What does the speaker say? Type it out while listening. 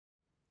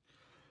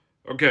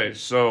Okay,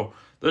 so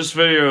this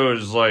video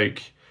is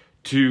like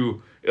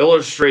to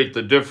illustrate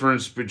the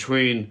difference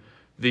between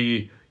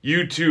the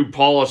YouTube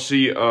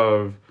policy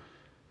of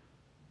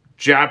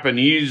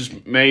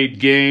Japanese-made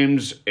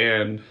games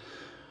and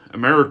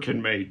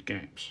American-made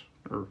games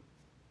or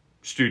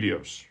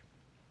studios,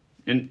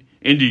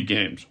 indie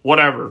games,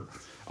 whatever.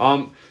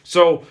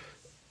 So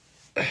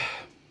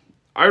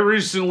I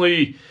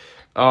recently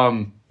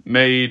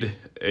made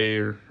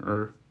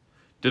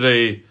did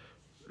a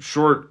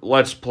short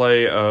Let's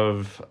Play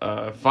of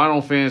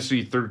Final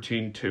Fantasy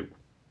 13-2.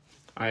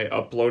 I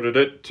uploaded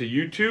it to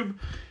YouTube,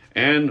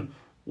 and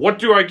what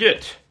do I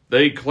get?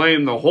 They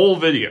claim the whole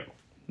video.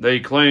 They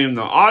claim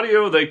the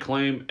audio, they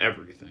claim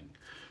everything.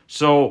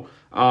 So,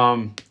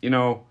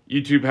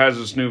 YouTube has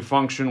this new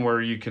function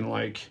where you can,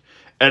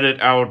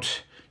 edit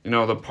out,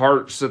 the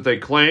parts that they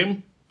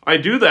claim. I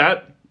do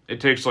that.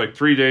 It takes,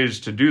 3 days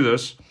to do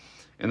this,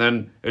 and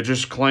then it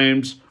just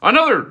claims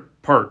another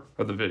part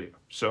of the video.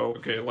 So,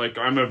 okay,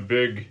 I'm a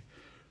big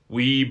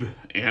weeb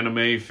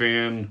anime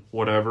fan,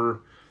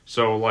 whatever.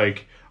 So,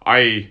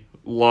 I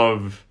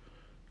love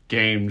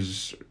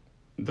games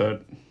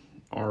that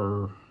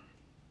are,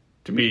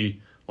 to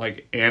me,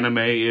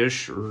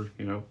 anime-ish or,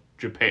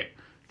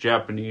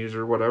 Japanese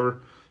or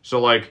whatever. So,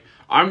 that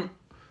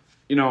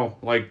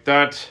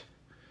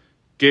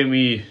gave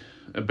me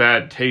a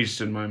bad taste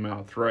in my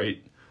mouth,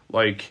 right?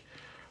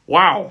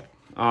 Wow.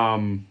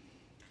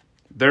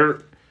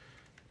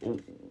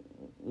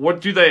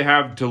 What do they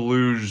have to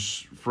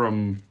lose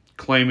from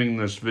claiming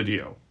this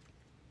video?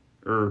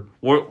 Or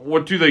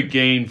what do they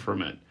gain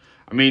from it?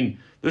 I mean,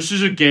 this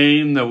is a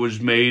game that was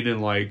made in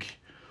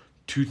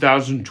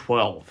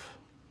 2012.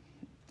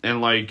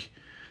 And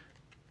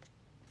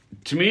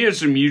to me,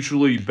 it's a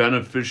mutually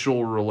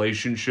beneficial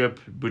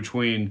relationship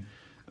between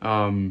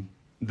the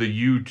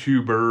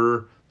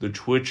YouTuber, the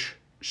Twitch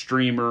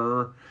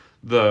streamer,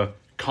 the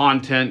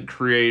content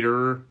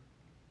creator,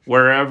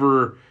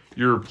 wherever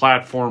your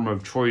platform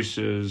of choice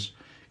is,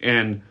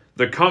 and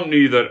the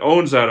company that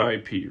owns that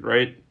IP,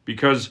 right?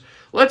 Because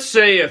let's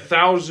say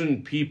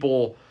 1,000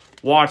 people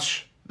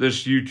watch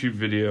this YouTube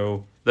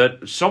video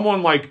that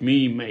someone like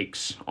me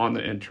makes on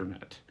the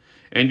internet,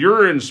 and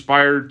you're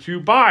inspired to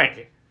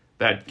buy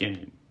that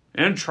game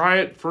and try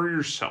it for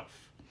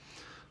yourself.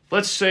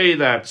 Let's say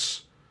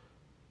that's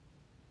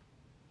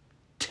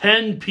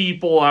 10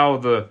 people out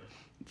of the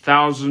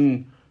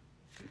 1,000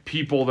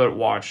 people that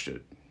watched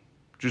it,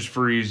 just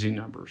for easy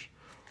numbers.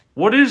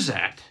 What is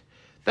that?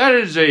 That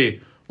is a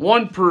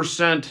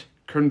 1%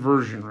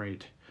 conversion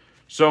rate.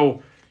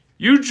 So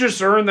you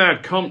just earned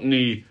that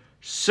company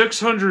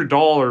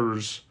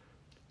 $600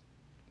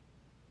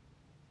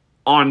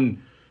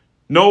 on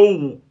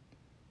no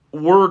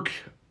work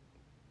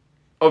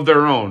of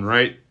their own,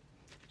 right?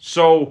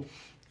 So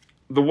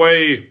the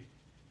way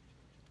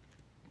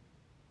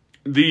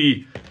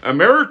the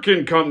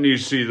American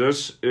companies see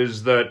this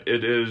is that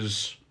it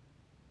is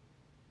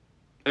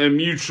a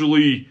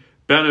mutually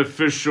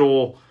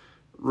beneficial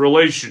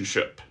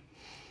relationship.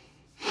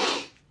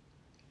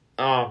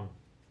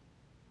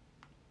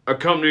 A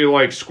company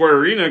like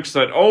Square Enix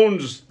that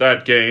owns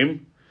that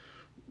game,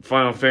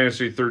 Final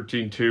Fantasy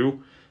 13-2,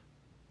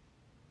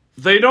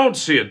 they don't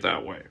see it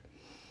that way.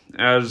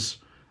 As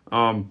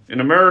in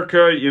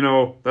America,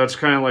 that's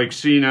kind of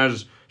seen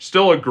as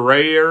still a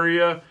gray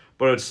area,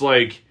 but it's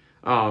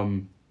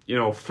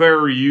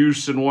fair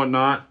use and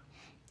whatnot.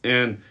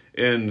 And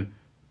in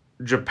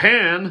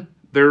Japan,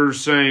 they're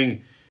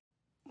saying,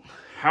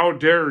 how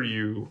dare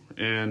you?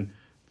 And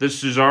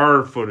this is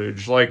our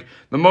footage. The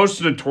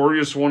most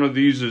notorious one of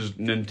these is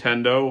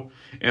Nintendo.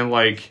 And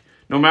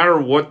no matter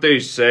what they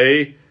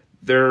say,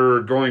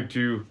 they're going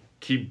to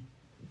keep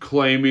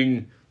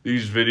claiming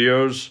these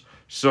videos.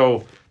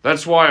 So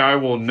that's why I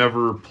will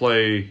never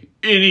play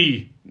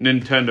any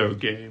Nintendo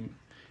game.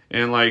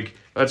 And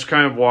that's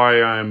kind of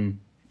why I'm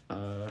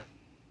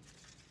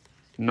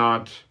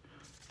not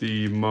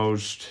the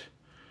most,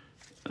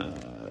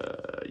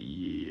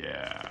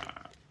 yeah.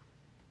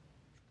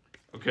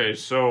 Okay,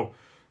 so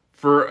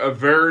for a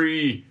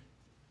very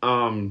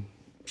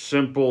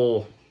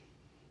simple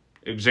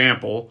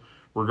example,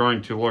 we're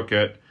going to look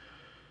at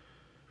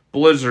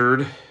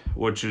Blizzard,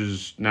 which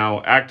is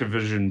now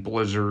Activision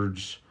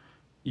Blizzard's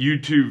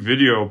YouTube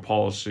video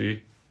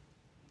policy.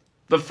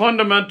 The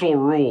fundamental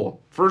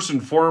rule, first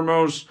and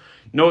foremost,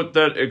 note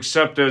that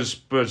except as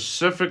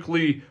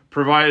specifically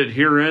provided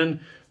herein,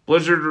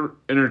 Blizzard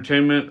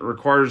Entertainment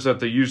requires that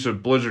the use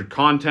of Blizzard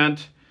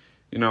content,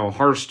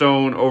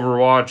 Hearthstone,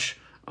 Overwatch,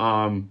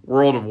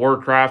 World of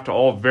Warcraft,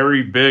 all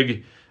very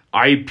big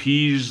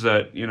IPs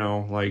that,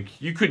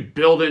 you could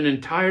build an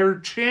entire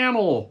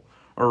channel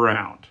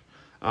around,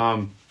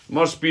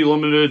 must be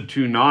limited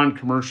to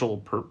non-commercial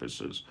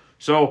purposes.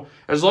 So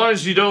as long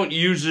as you don't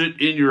use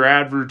it in your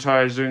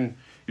advertising,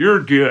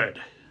 you're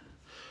good.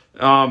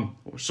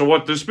 So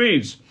what this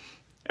means,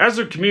 as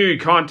a community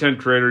content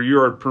creator, you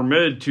are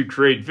permitted to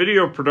create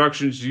video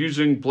productions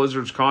using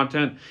Blizzard's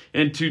content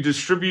and to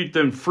distribute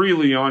them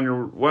freely on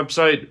your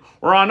website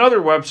or on other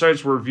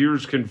websites where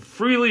viewers can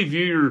freely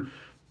view your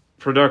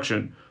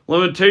production.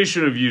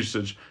 Limitation of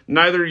usage.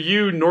 Neither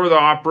you nor the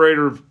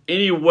operator of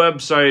any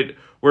website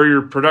where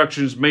your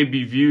productions may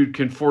be viewed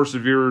can force a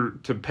viewer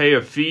to pay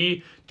a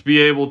fee to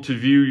be able to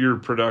view your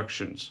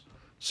productions.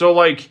 So,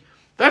 like,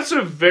 that's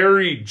a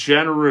very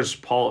generous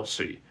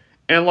policy.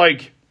 And,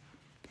 like,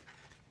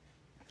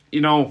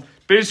 you know,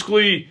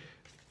 basically,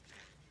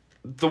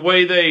 the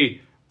way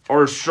they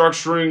are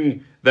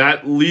structuring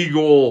that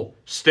legal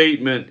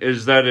statement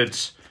is that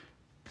it's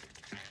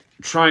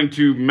trying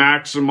to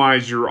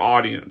maximize your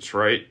audience,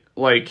 right?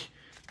 Like,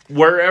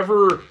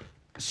 wherever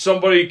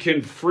somebody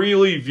can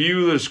freely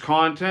view this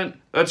content,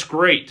 that's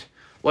great.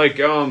 Like,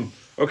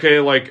 okay,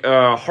 like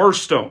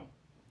Hearthstone.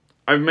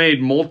 I've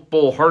made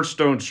multiple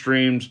Hearthstone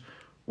streams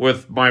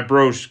with my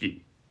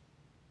broski.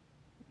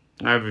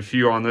 I have a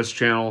few on this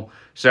channel.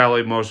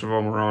 Sadly, most of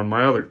them are on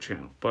my other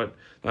channel, but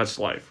that's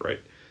life, right?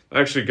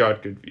 I actually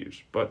got good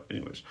views, but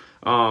anyways.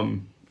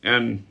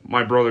 And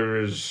my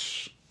brother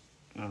is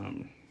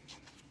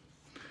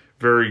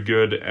very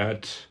good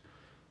at...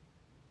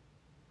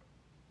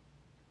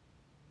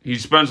 He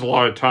spends a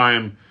lot of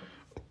time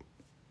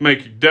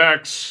making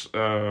decks,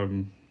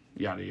 yada,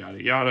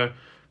 yada, yada.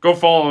 Go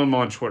follow him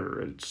on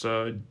Twitter. It's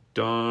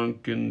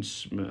Duncan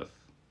Smith,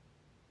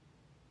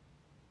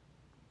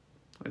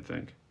 I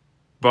think.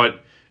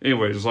 But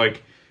anyways,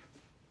 like,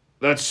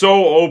 that's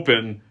so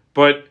open.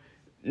 But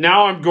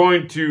now I'm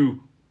going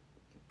to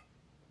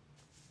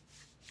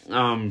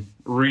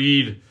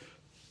read,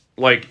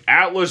 like,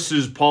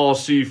 Atlus's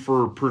policy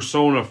for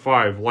Persona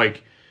 5.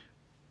 Like,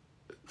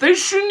 they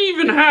shouldn't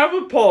even have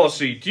a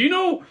policy. Do you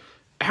know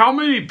how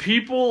many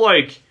people,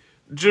 like,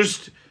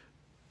 just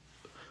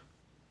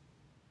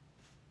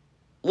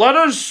let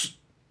us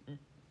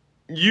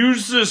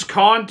use this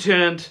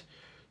content,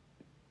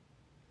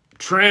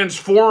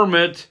 transform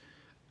it,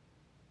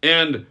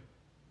 and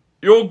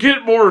you'll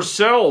get more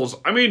sales?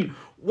 I mean,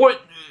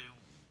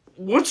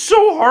 what's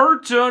so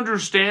hard to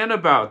understand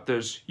about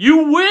this?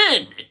 You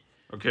win!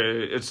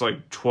 Okay, it's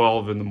like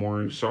 12 in the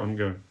morning, so I'm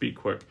going to be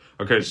quick.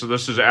 Okay, so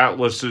this is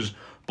Atlus's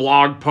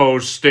blog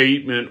post,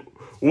 statement,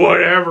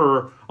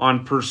 whatever,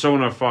 on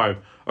Persona 5.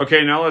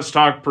 Okay, now let's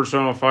talk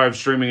Persona 5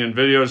 streaming and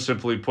videos.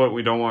 Simply put,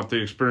 we don't want the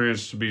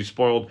experience to be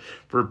spoiled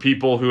for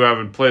people who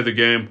haven't played the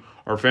game.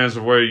 Our fans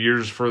have waited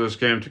years for this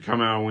game to come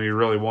out, and we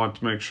really want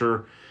to make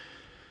sure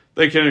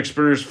they can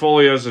experience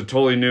fully as a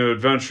totally new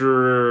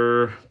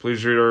adventure.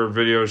 Please read our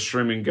video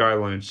streaming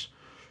guidelines.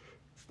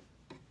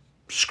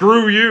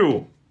 Screw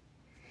you.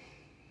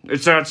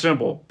 It's that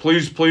simple.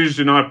 Please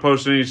do not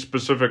post any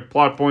specific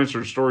plot points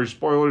or story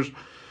spoilers,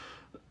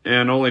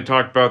 and only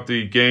talk about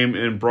the game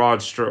in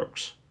broad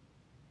strokes.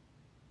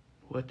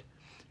 What?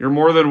 You're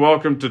more than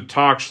welcome to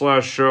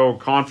talk/show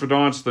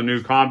confidants, the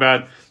new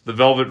combat, the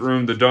Velvet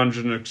Room, the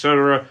dungeon,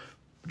 etc.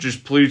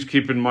 Just please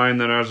keep in mind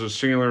that as a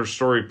singular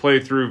story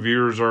playthrough,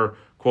 viewers are,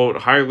 quote,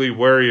 highly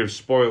wary of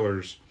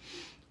spoilers.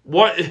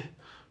 What?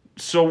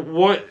 So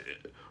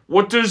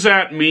what does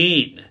that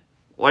mean?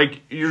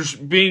 Like, you're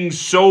being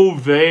so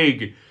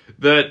vague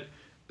that...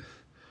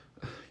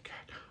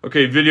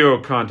 Okay, video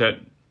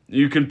content.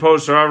 You can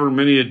post however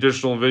many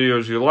additional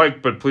videos you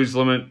like, but please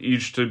limit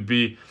each to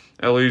be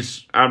at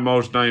least, at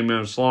most, 90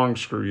 minutes long.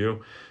 Screw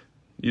you.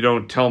 You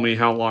don't tell me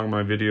how long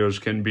my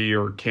videos can be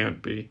or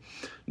can't be.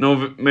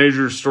 No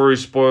major story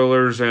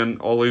spoilers,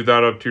 and I'll leave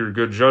that up to your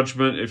good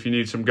judgment. If you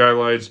need some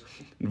guidelines,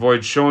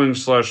 avoid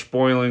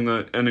showing/spoiling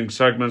the ending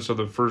segments of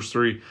the first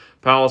 3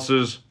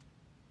 palaces.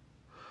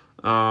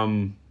 I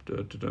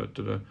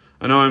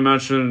know I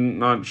mentioned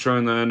not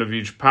showing the end of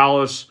each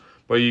palace,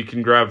 but you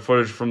can grab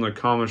footage from the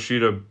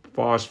Kamoshida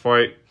boss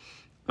fight.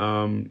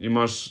 You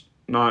must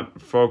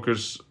not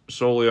focus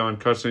solely on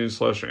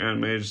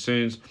cutscenes/animated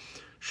scenes.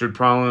 Should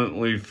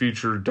prominently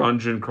feature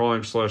dungeon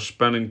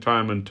crawling/spending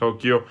time in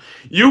Tokyo.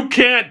 You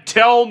can't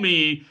tell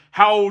me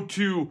how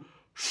to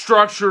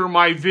structure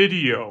my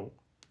video.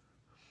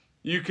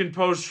 You can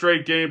post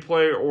straight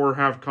gameplay or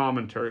have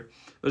commentary.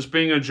 This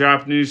being a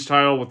Japanese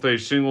title with a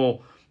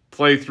single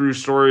playthrough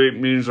story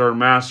means our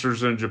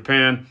masters in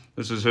Japan,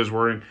 this is his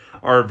wording,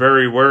 are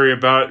very wary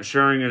about it.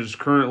 Sharing is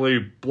currently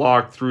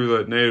blocked through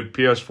the native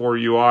PS4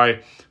 UI.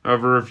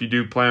 However, if you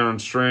do plan on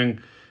streaming,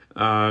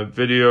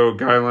 video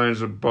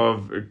guidelines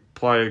above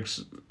apply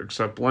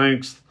except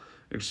length.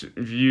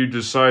 If you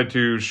decide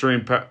to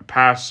stream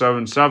past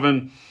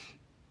 7.7,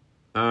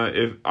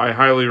 I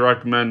highly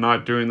recommend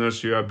not doing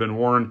this. You have been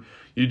warned.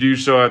 You do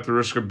so at the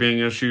risk of being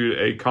issued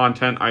a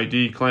content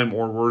ID claim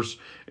or worse,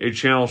 a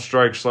channel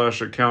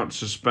strike/account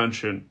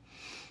suspension.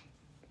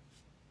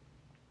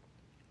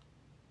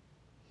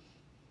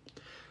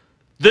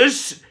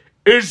 This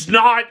is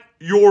not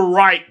your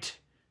right.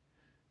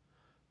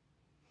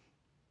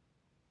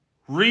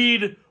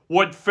 Read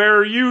what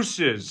fair use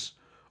is.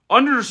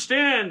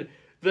 Understand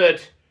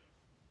that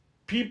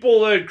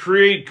people that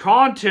create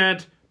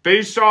content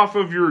based off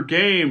of your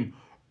game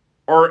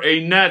are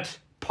a net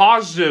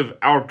positive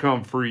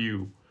outcome for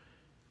you.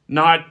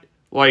 Not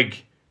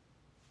like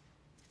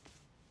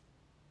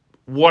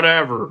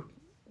whatever.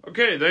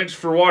 Okay, thanks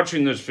for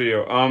watching this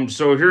video.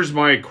 So here's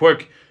my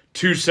quick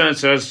 2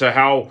 cents as to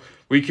how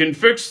we can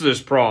fix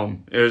this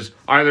problem. Is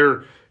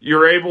either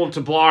you're able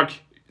to block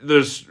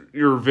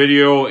your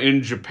video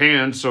in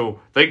Japan so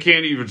they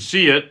can't even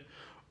see it,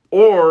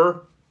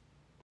 or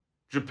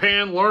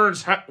Japan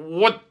learns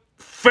what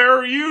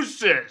fair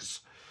use is.